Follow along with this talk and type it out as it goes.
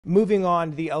Moving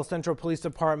on, the El Centro Police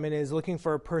Department is looking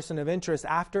for a person of interest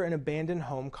after an abandoned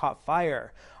home caught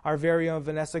fire. Our very own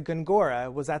Vanessa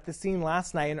Gongora was at the scene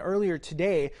last night, and earlier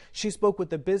today she spoke with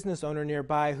the business owner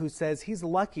nearby who says he's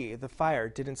lucky the fire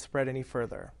didn't spread any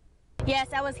further. Yes,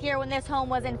 I was here when this home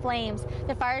was in flames.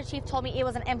 The fire chief told me it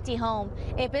was an empty home.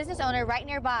 A business owner right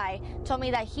nearby told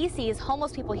me that he sees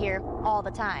homeless people here all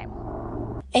the time.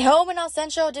 A home in El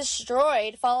Centro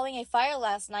destroyed following a fire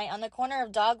last night on the corner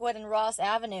of Dogwood and Ross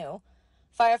Avenue.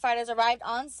 Firefighters arrived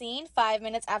on scene 5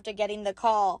 minutes after getting the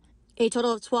call. A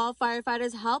total of 12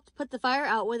 firefighters helped put the fire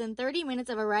out within 30 minutes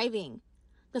of arriving.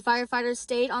 The firefighters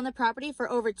stayed on the property for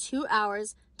over 2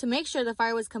 hours to make sure the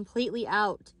fire was completely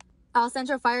out. El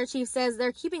Centro Fire Chief says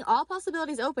they're keeping all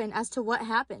possibilities open as to what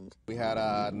happened. We had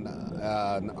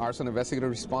an arson investigator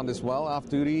respond as well off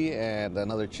duty and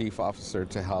another chief officer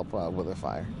to help with the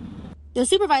fire. The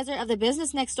supervisor of the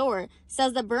business next door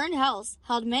says the burned house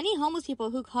held many homeless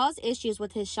people who caused issues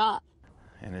with his shop.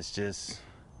 And it's just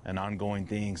an ongoing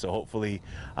thing, so hopefully,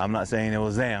 I'm not saying it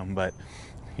was them, but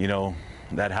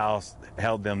that house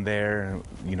held them there,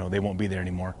 and they won't be there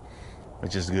anymore,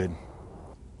 which is good.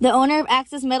 The owner of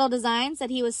Axis Metal Design said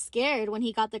he was scared when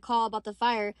he got the call about the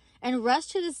fire and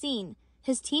rushed to the scene.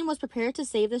 His team was prepared to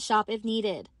save the shop if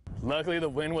needed. Luckily, the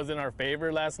wind was in our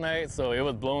favor last night, so it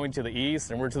was blowing to the east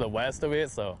and we're to the west of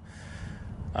it, so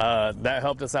that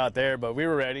helped us out there, but we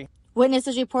were ready.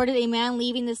 Witnesses reported a man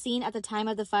leaving the scene at the time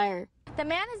of the fire. The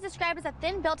man is described as a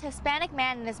thin-built Hispanic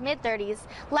man in his mid-30s,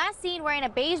 last seen wearing a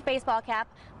beige baseball cap,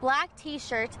 black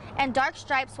t-shirt, and dark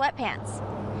striped sweatpants.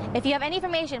 If you have any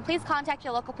information, please contact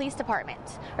your local police department.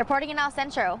 Reporting in El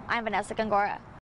Centro, I'm Vanessa Gongora.